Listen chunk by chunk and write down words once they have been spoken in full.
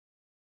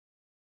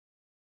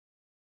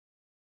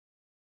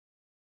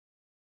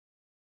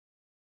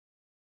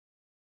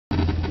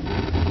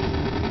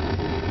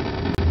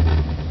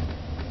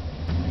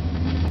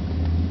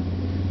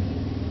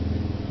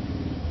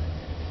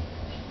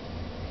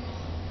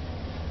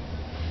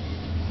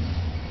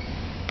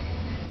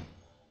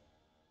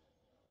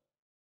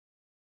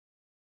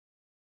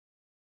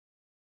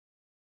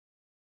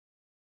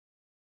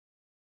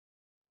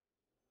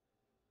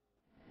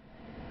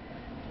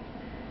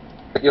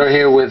You're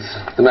here with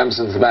the members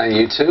of the band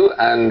U2,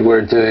 and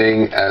we're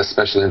doing a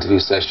special interview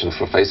session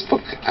for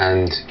Facebook,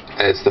 and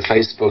it's the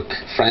Facebook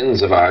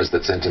friends of ours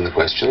that sent in the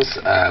questions.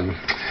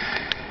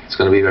 It's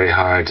going to be very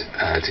hard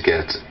to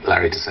get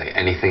Larry to say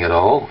anything at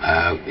all.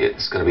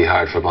 It's going to be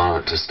hard for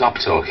Bono to stop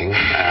talking.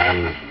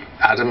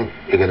 Adam,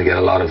 you're going to get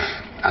a lot of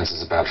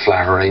answers about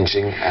flower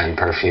arranging and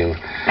perfume,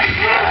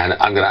 and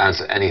I'm going to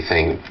answer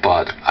anything,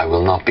 but I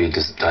will not be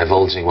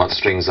divulging what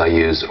strings I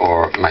use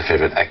or my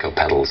favourite echo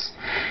pedals.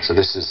 So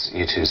this is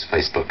U2's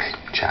Facebook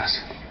chat.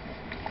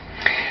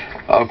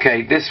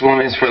 Okay, this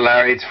one is for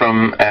Larry. It's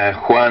from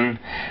Juan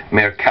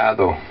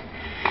Mercado.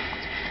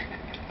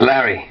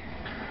 Larry,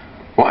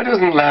 why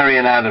doesn't Larry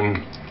and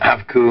Adam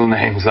have cool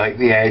names like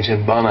The Edge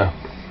and Bono?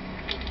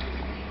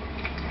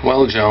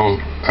 Well,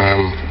 Joan,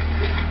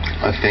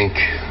 I think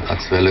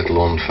that's a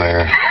little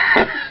unfair.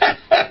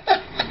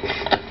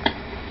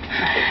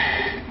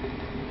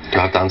 Do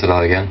I have to answer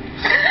that again?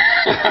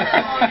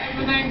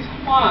 My name's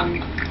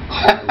Juan.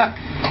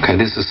 Okay,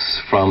 this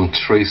is from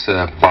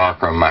Teresa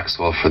Barker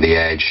Maxwell for The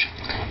Edge.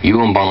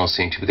 You and Bono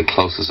seem to be the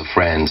closest of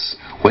friends.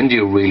 When do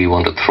you really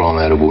want to throw him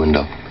out of a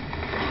window?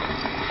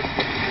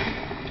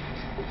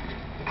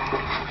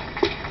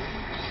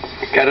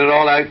 Get it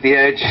all out, The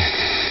Edge.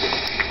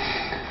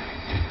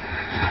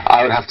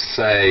 I would have to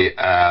say,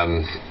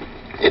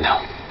 you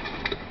know,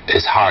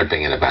 it's hard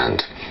being in a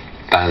band.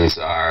 Bands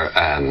are,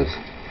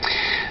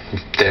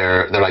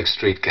 they're like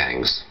street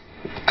gangs.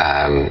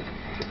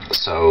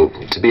 So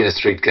to be in a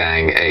street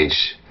gang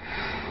age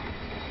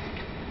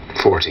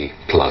 40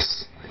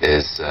 plus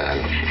is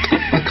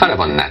kind of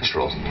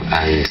unnatural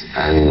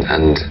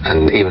and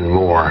even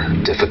more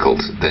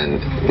difficult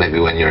than maybe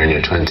when you're in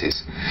your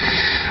 20s.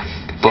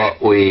 But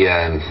we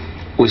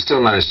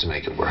still managed to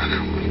make it work.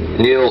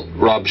 Neil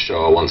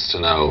Robshaw wants to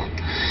know,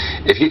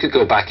 if you could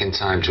go back in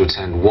time to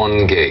attend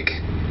one gig,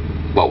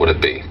 what would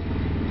it be?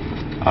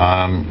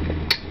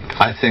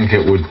 I think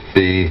it would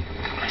be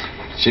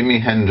Jimi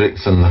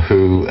Hendrix and The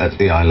Who at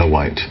the Isle of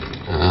Wight.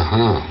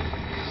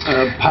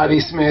 Patti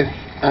Smith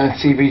at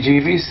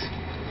CBGB's.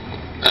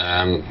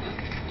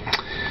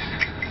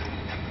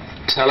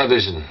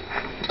 Television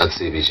at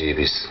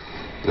CBGB's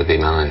would be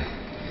mine.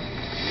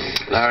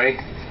 Larry?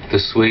 The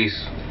Suite.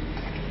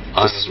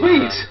 The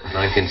Suite?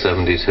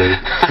 1972.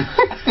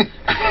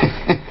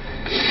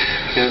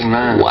 Good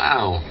man.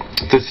 Wow.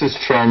 This is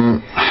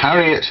from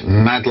Harriet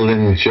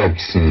Madeline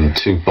Jobson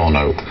to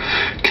Bono.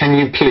 Can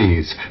you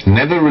please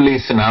never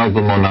release an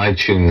album on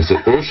iTunes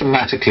that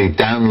automatically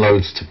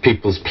downloads to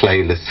people's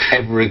playlists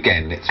ever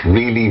again? It's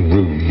really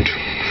rude.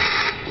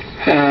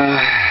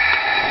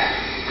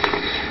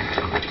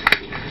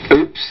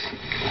 Oops.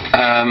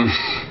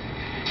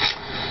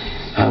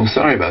 I'm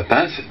sorry about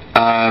that.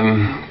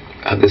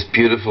 I had this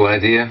beautiful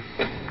idea.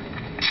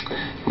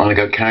 Might have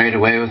got carried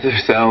away with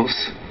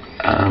ourselves.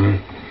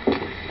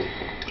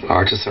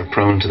 Artists are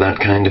prone to that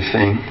kind of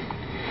thing.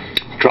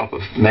 Drop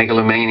of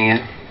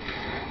megalomania,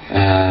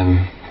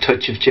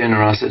 touch of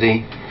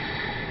generosity,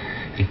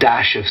 a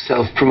dash of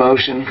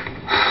self-promotion,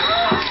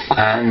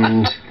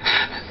 and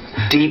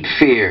deep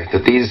fear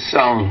that these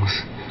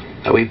songs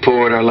that we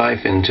poured our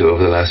life into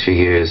over the last few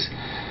years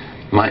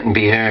mightn't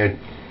be heard.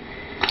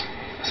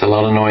 There's a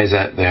lot of noise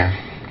out there.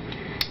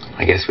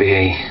 I guess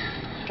we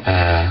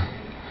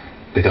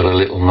got a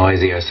little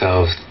noisy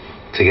ourselves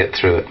to get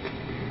through it.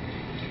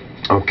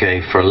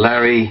 Okay, for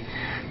Larry,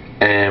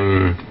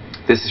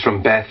 this is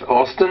from Beth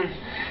Austin.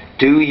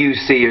 Do you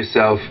see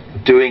yourself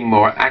doing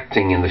more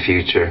acting in the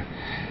future?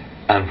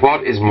 And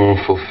what is more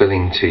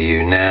fulfilling to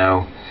you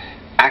now,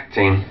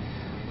 acting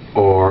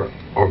or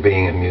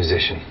being a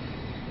musician?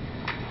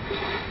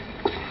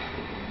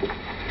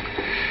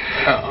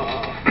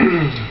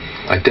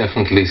 I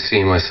definitely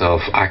see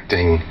myself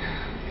acting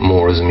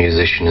more as a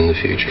musician in the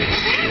future.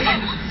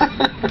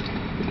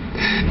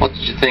 What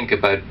did you think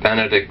about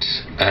Benedict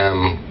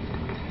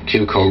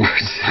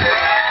cucumbers?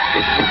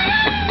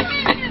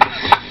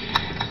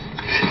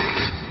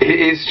 It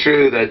is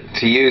true that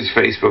to use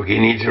Facebook you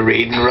need to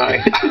read and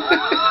write.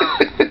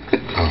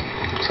 Oh,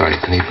 sorry,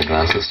 I need my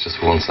glasses just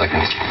for 1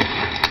 second.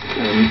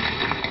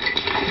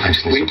 I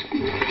just need to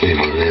read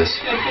what it is.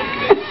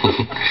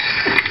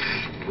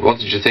 What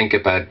did you think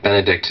about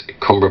Benedict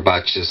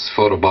Cumberbatch's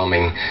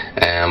photobombing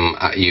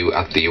at you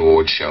at the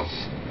awards show?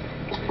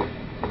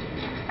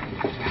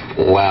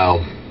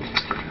 Wow.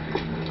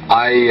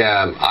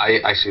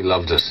 I actually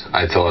loved it.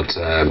 I thought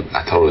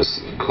it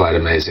was quite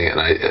amazing, and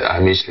I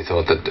immediately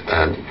thought that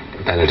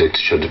Benedict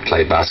should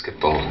play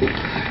basketball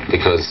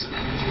because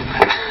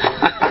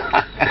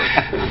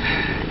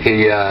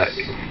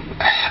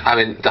I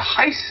mean, the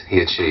height he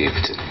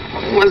achieved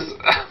was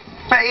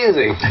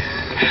amazing,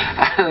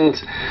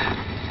 and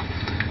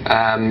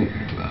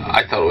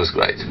I thought it was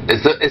great.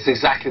 It's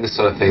exactly the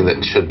sort of thing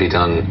that should be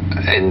done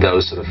in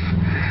those sort of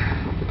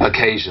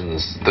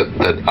occasions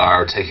that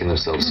are taking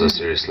themselves so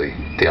seriously.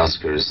 The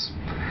Oscars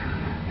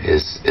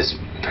is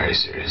very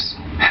serious.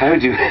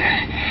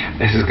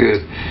 This is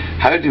good.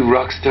 How do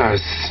rock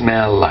stars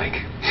smell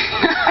like?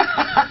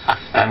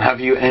 And have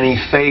you any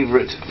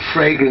favourite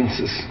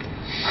fragrances?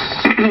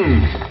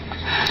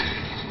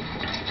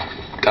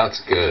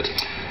 That's good.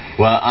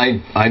 Well,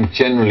 I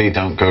generally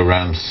don't go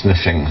around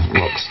sniffing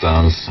rock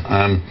stars.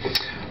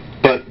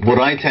 But what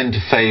I tend to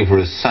favour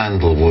is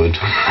sandalwood.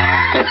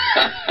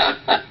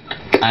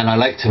 And I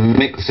like to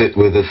mix it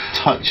with a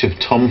touch of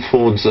Tom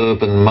Ford's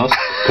Urban Musk,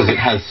 because it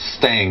has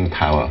staying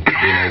power.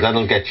 You know,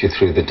 that'll get you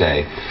through the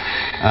day.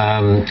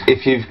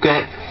 If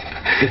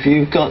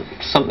you've got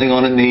something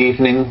on in the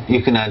evening,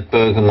 you can add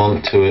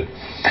bergamot to it.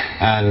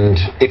 And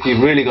if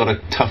you've really got a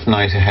tough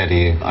night ahead of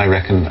you, I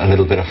reckon a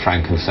little bit of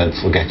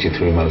frankincense will get you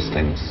through most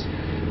things.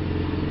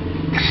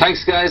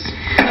 Thanks, guys.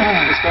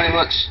 Thanks very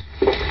much.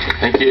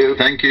 Thank you.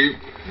 Thank you.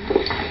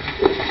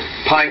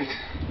 Pint.